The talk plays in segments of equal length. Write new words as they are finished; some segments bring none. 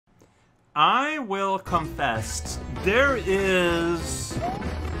I will confess, there is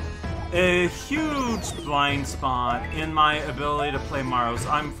a huge blind spot in my ability to play Marios.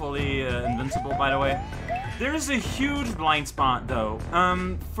 I'm fully invincible, by the way. There's a huge blind spot, though.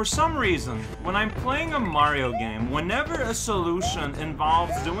 For some reason, when I'm playing a Mario game, whenever a solution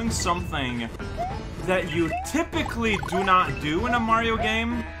involves doing something that you typically do not do in a Mario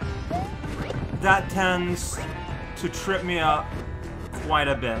game, that tends to trip me up quite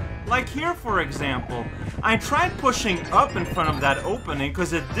a bit. Like here, for example, I tried pushing up in front of that opening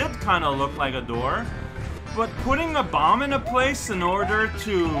because it did kind of look like a door, but putting a bomb in a place in order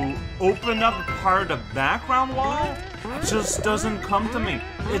to open up part of the background wall just doesn't come to me.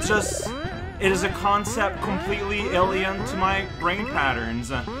 It is a concept completely alien to my brain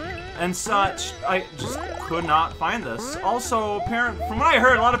patterns and such. I just could not find this. Also, apparently, from what I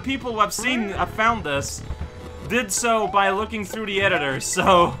heard, a lot of people who have found this did so by looking through the editor,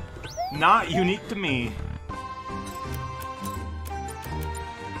 so not unique to me.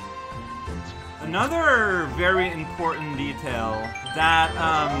 Another very important detail that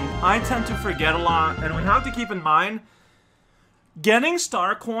I tend to forget a lot, and we have to keep in mind, getting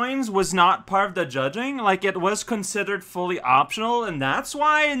star coins was not part of the judging. Like, it was considered fully optional, and that's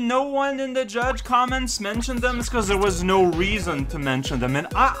why no one in the judge comments mentioned them. It's because there was no reason to mention them. And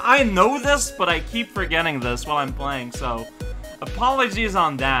I know this, but I keep forgetting this while I'm playing, so apologies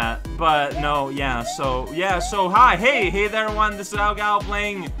on that. But no, yeah, so hi, hey there everyone, this is Algal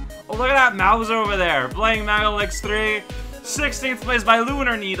playing, oh look at that Mauser over there, playing MaGLX3, 16th place by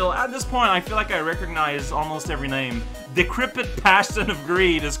Lunar Needle. At this point, I feel like I recognize almost every name. Decrepit Bastion of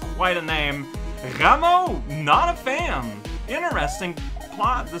Greed is quite a name. Ramo, not a fan. Interesting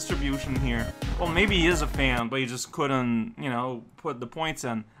plot distribution here. Well, maybe he is a fan, but he just couldn't, you know, put the points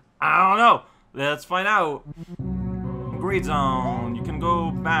in. I don't know. Let's find out. Greed zone. You can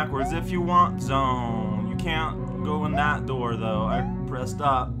go backwards if you want zone. You can't go in that door, though. I pressed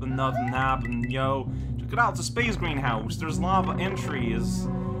up and nothing happened, yo. Check it out, it's a space greenhouse. There's lava entries.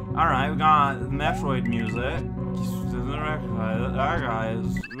 Alright, we got Metroid music. Alright, guys.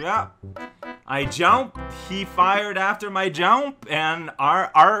 Yeah. I jumped, he fired after my jump, and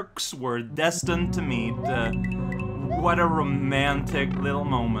our arcs were destined to meet. What a romantic little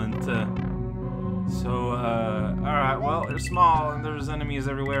moment. Alright, well, they're small, and there's enemies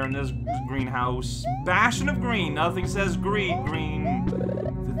everywhere in this greenhouse. Bastion of Green, nothing says green.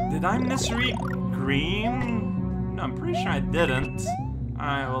 Did I misread green? No, I'm pretty sure I didn't.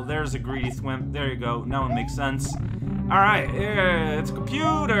 Alright, well, there's a greedy thwimp. There you go. Now it makes sense. Alright, it's a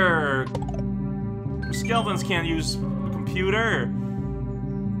computer. Skeletons can't use the computer.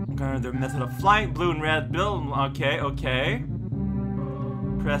 Their method of flight. Blue and red build. Okay.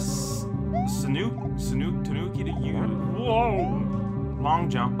 Press Tanuki to use. Whoa! Long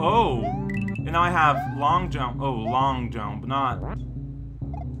jump. Oh! And now I have long jump. Oh, long jump. Not.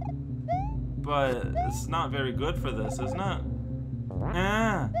 But it's not very good for this, isn't it?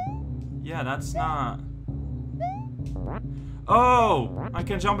 Yeah, that's not. Oh, I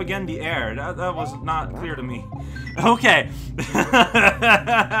can jump again in the air. That was not clear to me. Okay.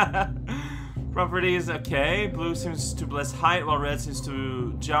 Properties, okay. Blue seems to bless height, while red seems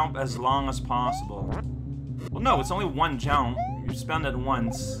to jump as long as possible. Well, no, it's only one jump. You spend it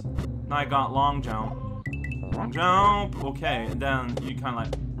once. Now I got long jump. Long jump. Okay, and then you kind of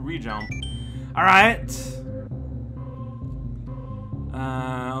like re-jump. Alright.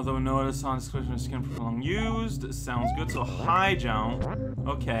 Although notice on description of skin for long used, sounds good. So high jump.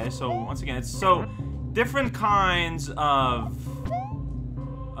 Okay, so once again, it's so different kinds of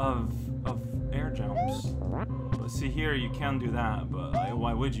air jumps. Let's see here, you can do that, but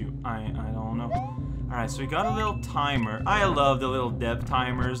why would you? I don't know. Alright, so we got a little timer. I love the little dev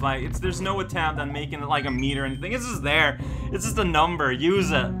timers. Like, there's no attempt on making it like a meter or anything. It's just there. It's just a number.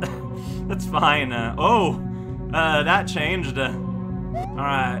 Use it. That's fine. That changed.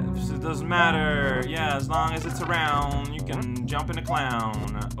 Alright, so it doesn't matter. Yeah, as long as it's around, you can jump in a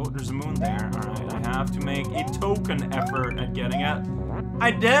clown. Oh, there's a moon there. Alright, I have to make a token effort at getting it.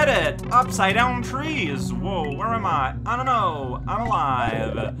 I did it! Upside down trees! Whoa, where am I? I don't know. I'm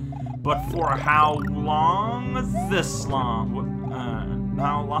alive. But for how long? This long.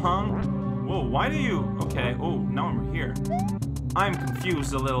 How long? Whoa, why do you... Okay, oh, now I'm here. I'm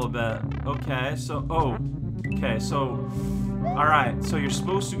confused a little bit. Okay, so... Oh. Okay, so... Alright, so you're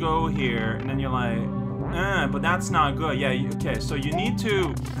supposed to go here, and then you're like... but that's not good. Yeah, okay, so you need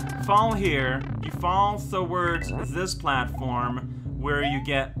to fall here. You fall towards this platform, where you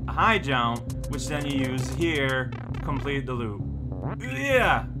get a high jump, which then you use here to complete the loop.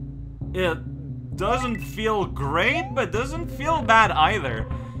 Yeah! It doesn't feel great, but doesn't feel bad either.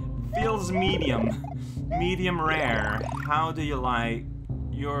 Feels medium. Medium rare. How do you like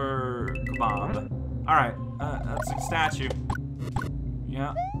your kebab? Alright, that's a statue.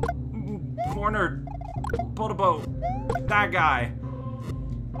 Yeah. Cornered. Pulled a boat. That guy.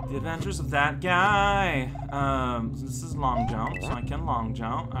 The adventures of that guy. This is long jump, so I can long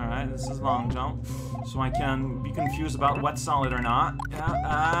jump. Alright, this is long jump. So I can be confused about what's solid or not. Yeah,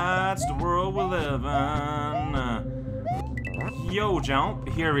 that's the world we live in. Yo jump.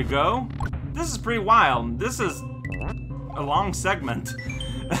 Here we go. This is pretty wild. This is a long segment.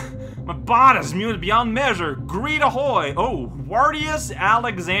 My bot is muted beyond measure. Greed ahoy. Oh, Wardius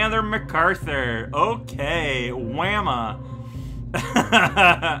Alexander MacArthur. Okay, whamma.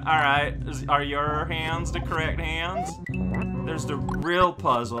 Alright, are your hands the correct hands? There's the real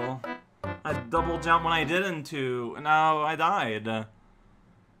puzzle. I double jumped when I didn't to. Now I died.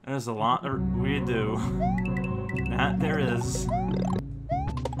 There's a lot we do. That there is.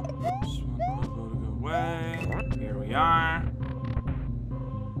 Just one puzzle to go away. Here we are.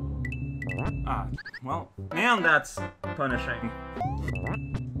 Ah, well, man, that's punishing.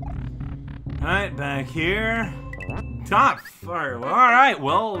 Alright, back here. Top! Alright,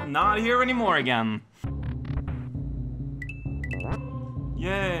 well, not here anymore again.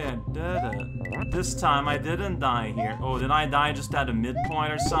 Yeah, did it. This time I didn't die here. Oh, did I die just at a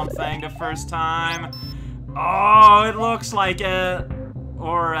midpoint or something the first time? Oh, it looks like it.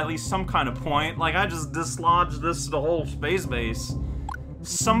 Or at least some kind of point. Like, I just dislodged this to the whole space base.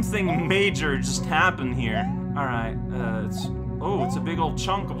 Something major just happened here. Alright, it's a big old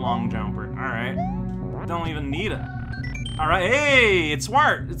chunk of long jumper. Alright. Don't even need it. Alright, hey! It's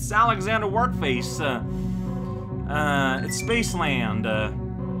Wart! It's Alexander Wartface. It's Spaceland.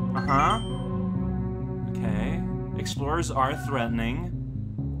 Uh-huh. Okay. Explorers are threatening.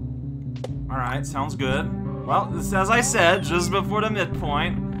 Alright, sounds good. Well, as I said, just before the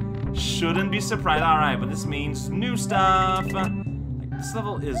midpoint. Shouldn't be surprised. Alright, but this means new stuff. This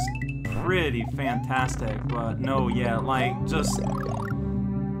level is pretty fantastic, but no, yeah, like, just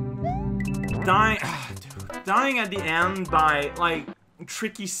dying at the end by, like,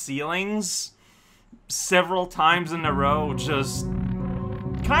 tricky ceilings several times in a row just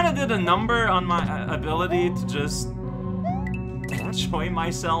kind of did a number on my ability to just enjoy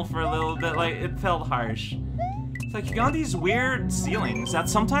myself for a little bit. Like, it felt harsh. It's like, you got these weird ceilings that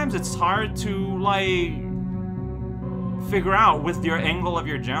sometimes it's hard to, like, figure out with your angle of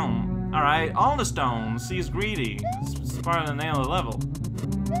your jump. Alright, all the stones. He's greedy. It's part of the name of the level.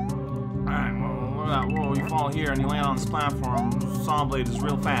 Alright, whoa, you fall here and you land on this platform. Saw blade is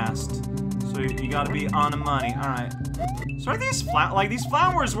real fast. So you gotta be on the money. Alright. So are these these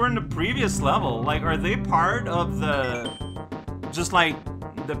flowers were in the previous level. Like, are they part of the, just like,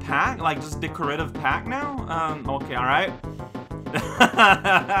 the pack? Like, just decorative pack now? Okay, alright.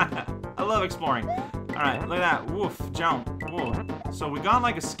 I love exploring. Alright, look at that. Woof, jump. Whoa. So we got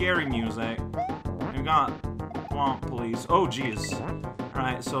like a scary music. We got Swamp Police. Oh, jeez.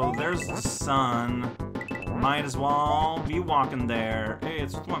 Alright, so there's the sun. Might as well be walking there. Hey,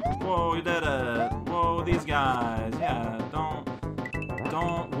 it's whoa, you did it. Whoa, these guys. Yeah,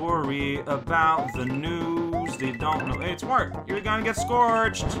 don't worry about the news. They don't know. Hey, it's Wart. You're gonna get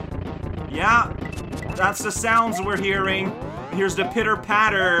scorched. Yeah, that's the sounds we're hearing. Here's the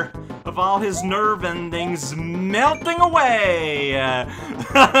pitter-patter of all his nerve endings melting away. And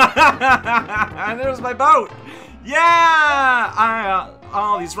there's my boat. Yeah!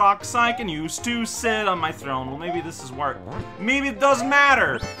 All these rocks I can use to sit on my throne. Well, maybe this is work. Maybe it doesn't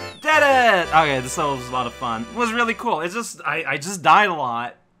matter. Did it! Okay, this level was a lot of fun. It was really cool. It's just, I just died a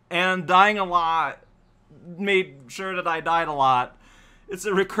lot. And dying a lot made sure that I died a lot. It's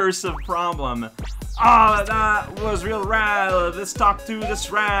a recursive problem. Oh, that was real rad. Let's talk to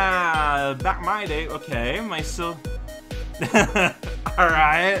this rad. Back my day. Okay, my so.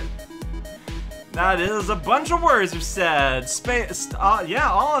 Alright. That is a bunch of words you've said. Space. Yeah,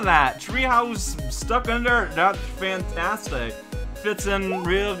 all of that. Treehouse stuck under. That's fantastic. Fits in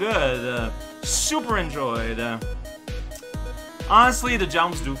real good. Super enjoyed. Honestly, the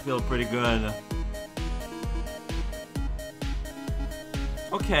jumps do feel pretty good.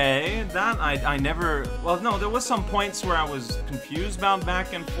 Okay, that I never... Well, no, there was some points where I was confused about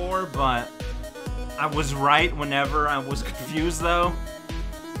back and forth, but I was right whenever I was confused, though.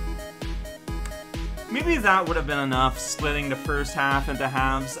 Maybe that would have been enough, splitting the first half into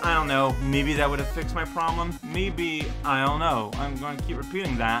halves. I don't know. Maybe that would have fixed my problem. Maybe, I don't know. I'm going to keep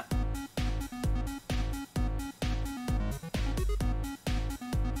repeating that.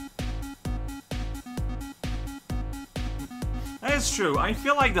 That is true. I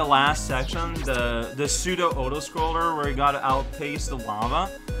feel like the last section, the pseudo auto-scroller where you gotta outpace the lava,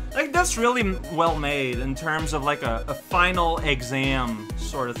 Like, that's really well made in terms of, like, a final exam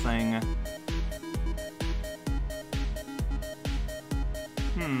sort of thing.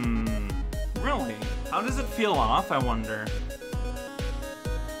 Really? How does it feel off, I wonder?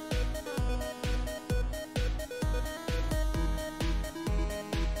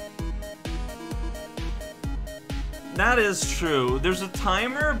 That is true. There's a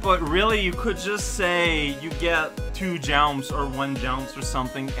timer, but really you could just say you get 2 jumps or 1 jumps or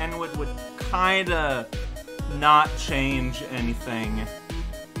something, and it would kinda not change anything.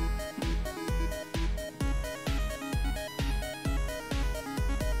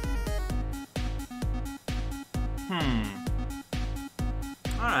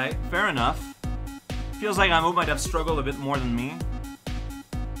 Alright, fair enough. Feels like I might have struggled a bit more than me.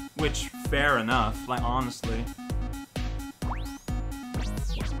 Which, fair enough, like, honestly.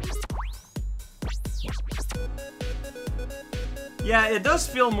 Yeah, it does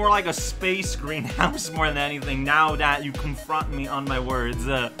feel more like a space greenhouse more than anything now that you confront me on my words.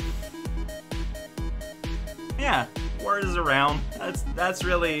 Yeah, word is around. That's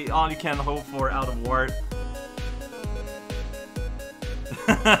really all you can hope for out of Wart.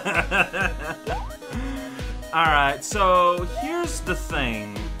 Alright, so here's the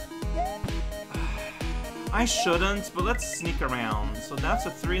thing. I shouldn't, but let's sneak around. So that's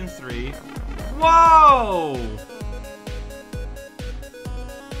a 3 and 3. Whoa!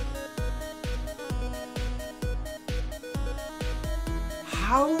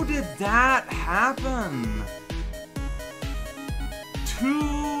 How did that happen?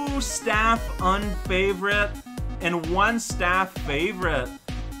 2 staff unfavorite and 1 staff favorite.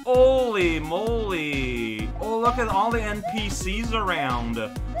 Holy moly. Oh, look at all the NPCs around.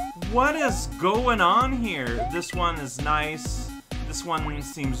 What is going on here? This one is nice. This one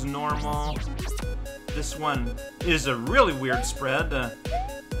seems normal. This one is a really weird spread.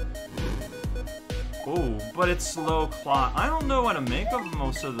 Oh, but it's low clock. I don't know what to make of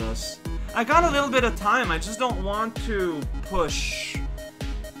most of this. I got a little bit of time. I just don't want to push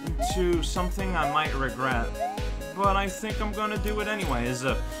into something I might regret. But I think I'm gonna do it anyways.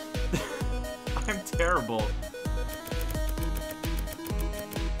 I'm terrible.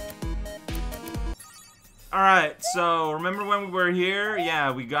 Alright, so remember when we were here?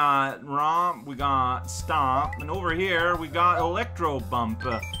 Yeah, we got Romp, we got Stomp, and over here we got Electro Bump.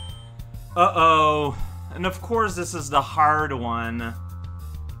 Uh-oh. And of course this is the hard one.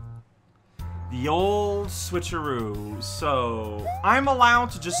 The old switcheroo. So, I'm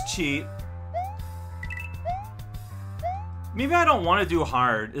allowed to just cheat. Maybe I don't want to do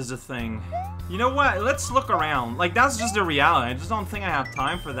hard, is the thing. You know what? Let's look around. Like, that's just the reality. I just don't think I have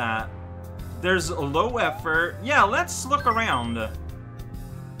time for that. There's a low effort. Yeah, let's look around.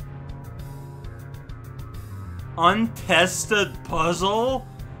 Untested puzzle?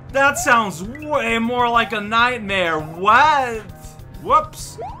 That sounds way more like a nightmare. What?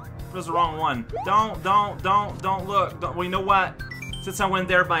 Whoops. That was the wrong one. Don't look. Well, you know what? Since I went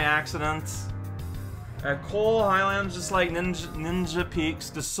there by accident. Coal Highland, just like Ninja Peaks.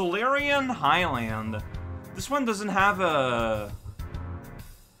 The Solarean Highland. This one doesn't have a...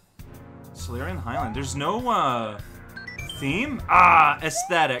 Solarean Highland. There's no, theme? Ah,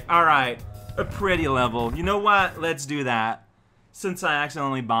 aesthetic. Alright. A pretty level. You know what? Let's do that. Since I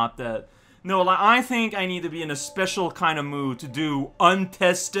accidentally bought that. No, like, I think I need to be in a special kind of mood to do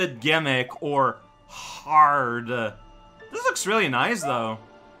untested gimmick or hard. This looks really nice, though.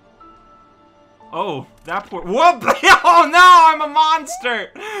 Oh, that poor— whoop! Oh no, I'm a monster!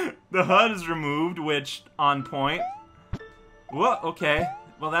 The HUD is removed, which, on point. Whoa, okay.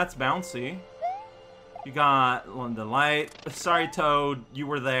 Well, that's bouncy. You got the light. Sorry, Toad, you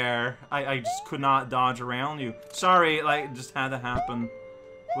were there. I just could not dodge around you. Sorry, like, it just had to happen.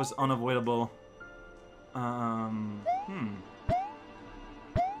 It was unavoidable.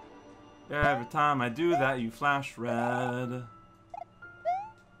 Every time I do that, you flash red.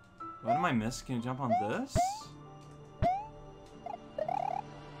 What am I missing? Can you jump on this?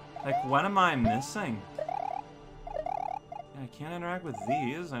 Like, what am I missing? Yeah, I can't interact with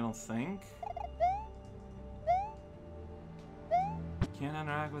these, I don't think. Can't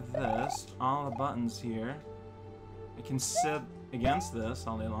interact with this. All the buttons here. I can sit against this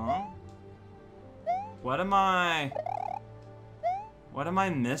all day long. What am I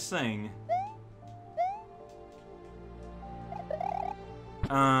missing?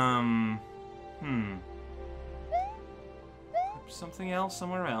 Something else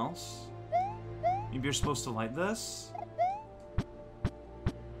somewhere else. Maybe you're supposed to light this?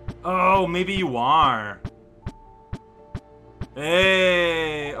 Oh, maybe you are.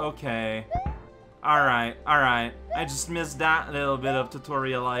 Hey, okay. Alright, alright. I just missed that little bit of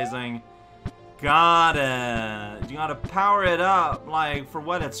tutorializing. Got it. You gotta power it up, like, for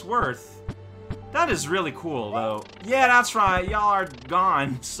what it's worth. That is really cool, though. Yeah, that's right. Y'all are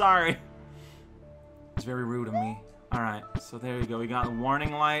gone. Sorry. It's very rude of me. Alright, so there you go. We got the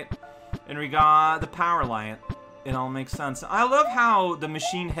warning light, and we got the power light. It all makes sense. I love how the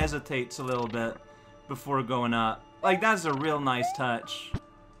machine hesitates a little bit before going up. Like, that's a real nice touch.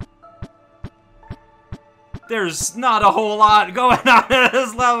 There's not a whole lot going on at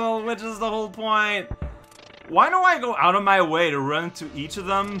this level, which is the whole point. Why do I go out of my way to run into each of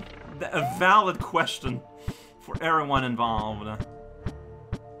them? A valid question for everyone involved.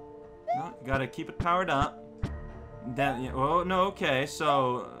 No, gotta keep it powered up. Then, oh, no, okay,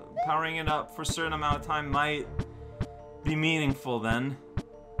 so powering it up for a certain amount of time might be meaningful then.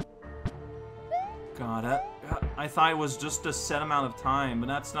 Got it. I thought it was just a set amount of time, but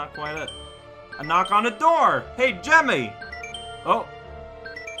that's not quite it. A knock on the door! Hey, Jemmy! Oh.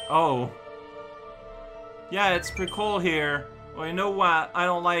 Oh. Yeah, it's pretty cold here. Well, you know what? I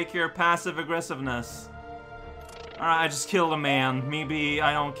don't like your passive aggressiveness. Alright, I just killed a man. Maybe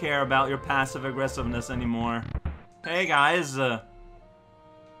I don't care about your passive aggressiveness anymore. Hey, guys. You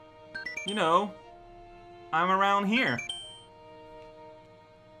know, I'm around here.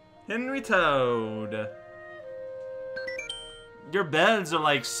 Henry Toad. Your beds are,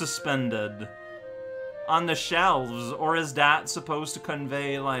 like, suspended on the shelves, or is that supposed to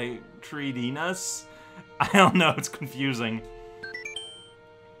convey, like, 3D-ness? I don't know, it's confusing.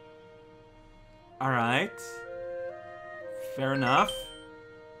 Alright. Fair enough.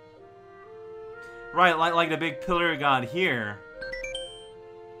 Right, like the big pillar god here.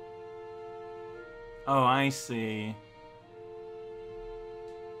 Oh, I see.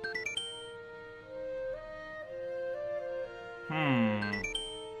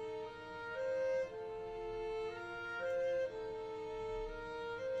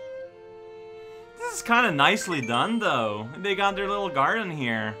 This is kind of nicely done, though. They got their little garden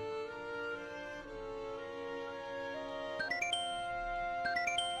here.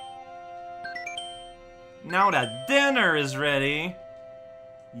 Now that dinner is ready.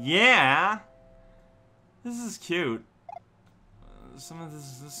 Yeah. This is cute. Some of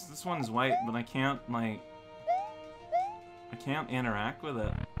this one's white, but I can't, like... I can't interact with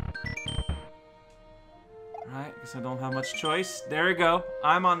it. Alright, guess I don't have much choice. There we go.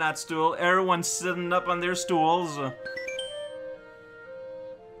 I'm on that stool. Everyone's sitting up on their stools.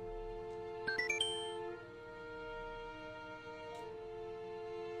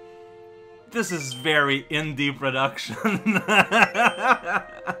 This is very indie production.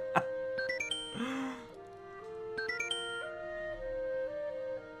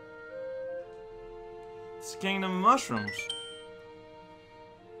 It's Kingdom of Mushrooms.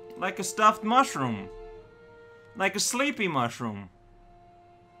 Like a stuffed mushroom. Like a sleepy mushroom.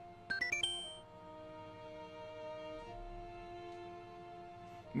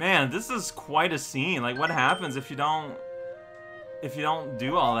 Man, this is quite a scene. Like, what happens if you don't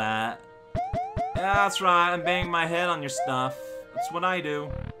do all that? Yeah, that's right. I'm banging my head on your stuff. That's what I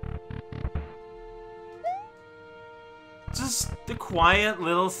do. Just a quiet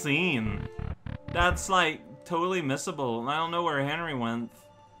little scene. That's, like, totally missable. I don't know where Henry went.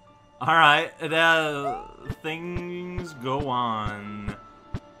 Alright, things go on.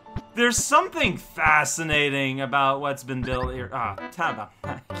 There's something fascinating about what's been built here. Ah,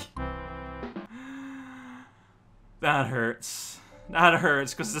 tabarnak. That hurts. That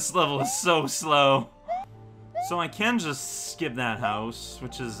hurts, because this level is so slow. So I can just skip that house,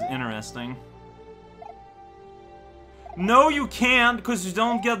 which is interesting. No, you can't, because you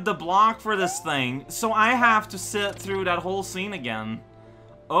don't get the block for this thing. So I have to sit through that whole scene again.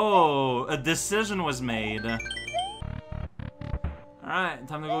 Oh, a decision was made. Alright,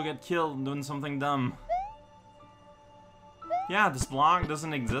 time to go get killed doing something dumb. Yeah, this block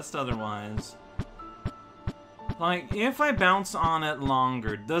doesn't exist otherwise. Like, if I bounce on it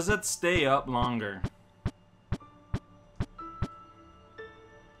longer, does it stay up longer?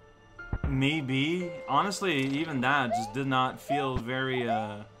 Maybe. Honestly, even that just did not feel very,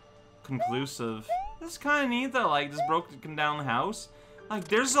 conclusive. This is kind of neat, though, like, this broken down house. Like,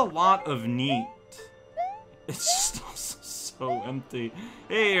 there's a lot of neat. It's just also so empty.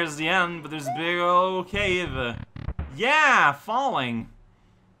 Hey, here's the end, but there's a big old cave. Yeah, falling.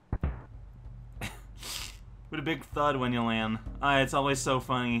 With a big thud when you land. It's always so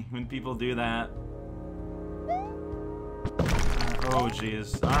funny when people do that. Oh,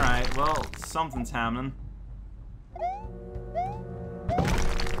 jeez. Alright, well, something's happening.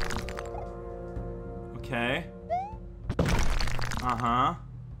 Okay. Uh-huh.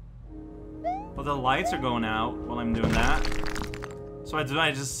 Well, the lights are going out while I'm doing that. So do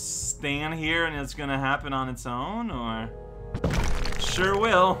I just stand here and it's gonna happen on its own, or? Sure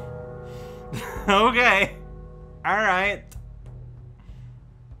will. Okay. Alright.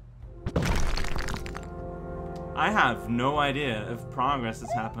 I have no idea if progress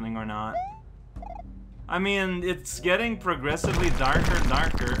is happening or not. I mean, it's getting progressively darker and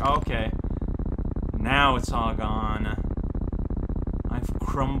darker. Okay. Now it's all gone. I've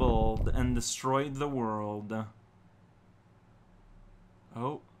crumbled and destroyed the world.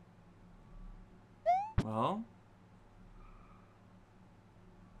 Oh. Well.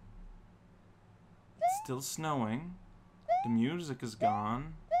 It's still snowing. The music is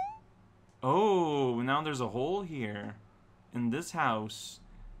gone. Oh, now there's a hole here. In this house.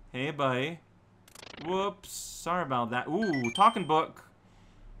 Hey, buddy. Whoops. Sorry about that. Ooh, talking book.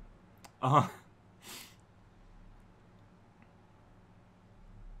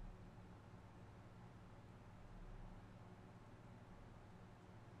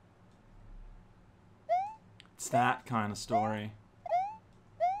 It's that kind of story.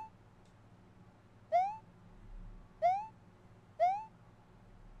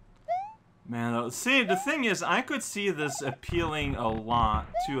 Man, see, the thing is, I could see this appealing a lot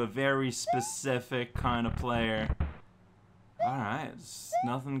to a very specific kind of player. Alright, there's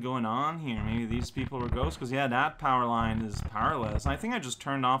nothing going on here. Maybe these people were ghosts, because yeah, that power line is powerless. I think I just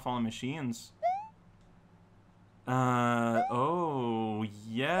turned off all the machines. Oh,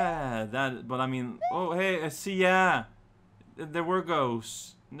 yeah, but I mean, oh, hey, I see, yeah. There were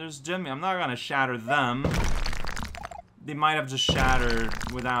ghosts. There's Jimmy. I'm not gonna shatter them. They might have just shattered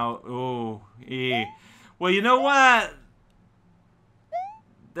without... Oh, eh. Well, you know what?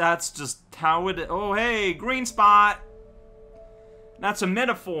 That's just how it... Oh, hey, green spot! That's a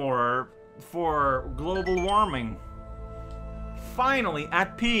metaphor for global warming. Finally,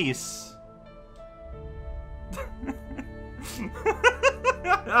 at peace.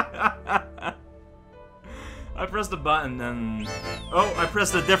 I pressed a button and... Oh, I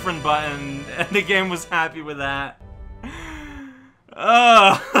pressed a different button and the game was happy with that.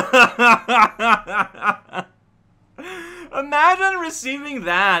 Imagine receiving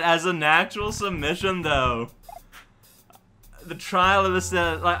that as an actual submission, though. The trial of this,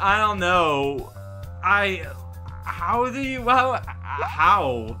 like, I don't know. How do you,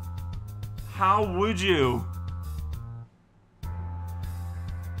 how would you?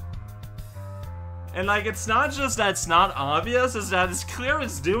 And like, it's not just that it's not obvious, it's that it's clear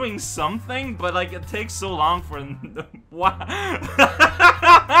it's doing something, but like, it takes so long for... Wow.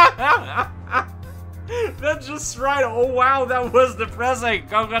 That's just right. Oh wow, that was depressing.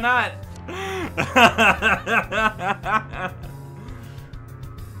 Coconut.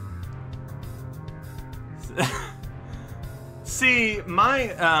 See,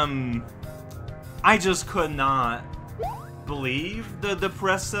 I just could not believe the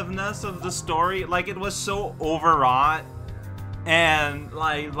depressiveness of the story. Like, it was so overwrought and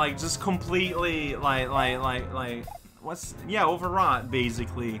like just completely overwrought,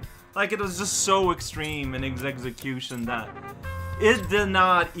 basically. Like, it was just so extreme in its execution that it did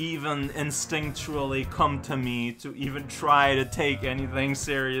not even instinctually come to me to even try to take anything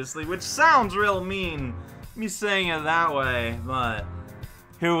seriously, which sounds real mean, me saying it that way, but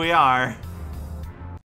here we are.